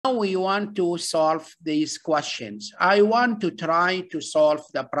we want to solve these questions. I want to try to solve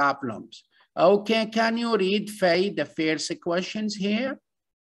the problems. Okay, can you read, Faye, the first questions here?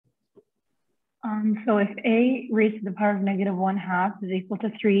 So if a raised to the power of -1/2 is equal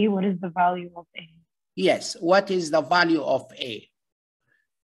to 3, what is the value of a? Yes, what is the value of a?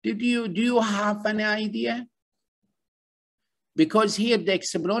 Do you have any idea? Because here the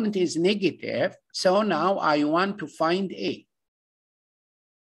exponent is negative, so now I want to find a.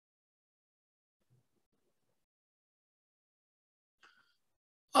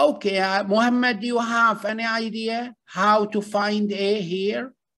 Okay, Muhammad, do you have any idea how to find a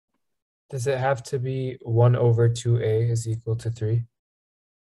here? Does it have to be 1/2a is equal to 3?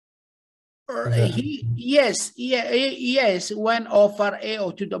 Yes,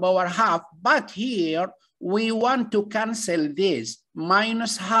 1/a to the power half, but here we want to cancel this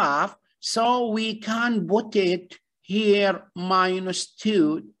 -1/2, so we can put it here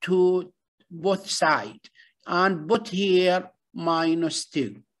 -2 to both sides and put here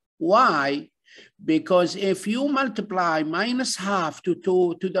 -2. Why? Because if you multiply -1/2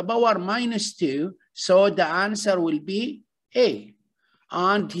 to the power -2, so the answer will be a.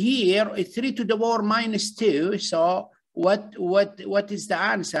 And here 3 to the power -2, so what is the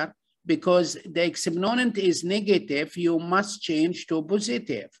answer? Because the exponent is negative, you must change to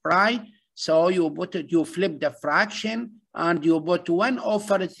positive, right? So you flip the fraction and you put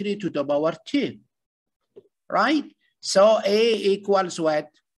 1/3 to the power 2, right? So a equals what?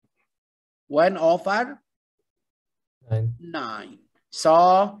 1/9.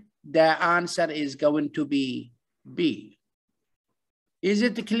 So the answer is going to be B. Is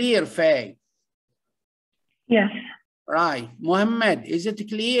it clear, Faye? Yes. Right. Muhammad, is it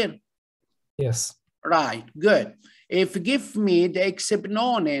clear? Yes. Right, good. If give me the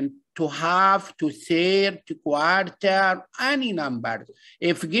exponent to half, to third, to quarter, any number.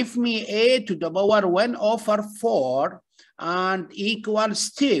 If give me a to the power 1/4 and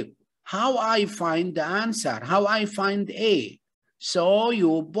equals 2, how I find the answer? How I find a? So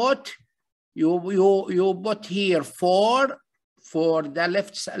you put here 4 for the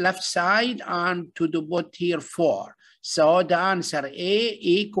left side and to the put here 4. So the answer a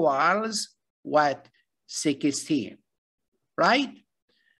equals what? 16, right?